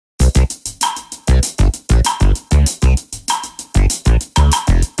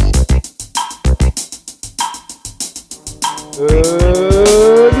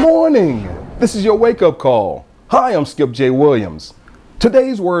Good morning. This is your wake-up call. Hi, I'm Skip J. Williams.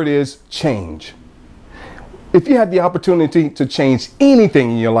 Today's word is change. If you had the opportunity to change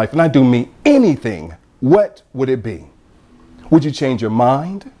anything in your life, and I do mean anything, what would it be? Would you change your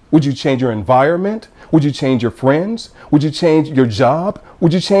mind? Would you change your environment? Would you change your friends? Would you change your job?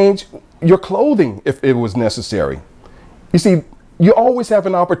 Would you change your clothing if it was necessary? You see, you always have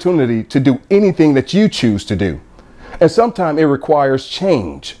an opportunity to do anything that you choose to do. And sometimes it requires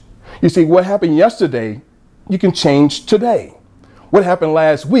change. You see, what happened yesterday, you can change today. What happened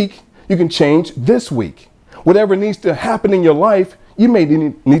last week, you can change this week. Whatever needs to happen in your life, you may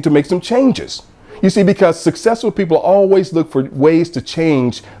need to make some changes. You see, because successful people always look for ways to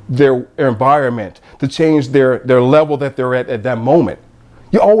change their environment, to change their level that they're at that moment.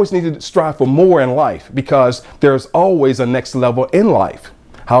 You always need to strive for more in life because there's always a next level in life.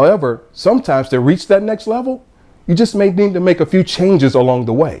 However, sometimes to reach that next level, you just may need to make a few changes along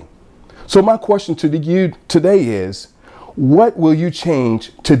the way. So my question to you today is, what will you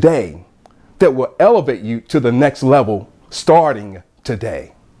change today that will elevate you to the next level starting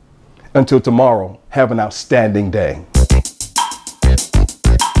today? Until tomorrow, have an outstanding day.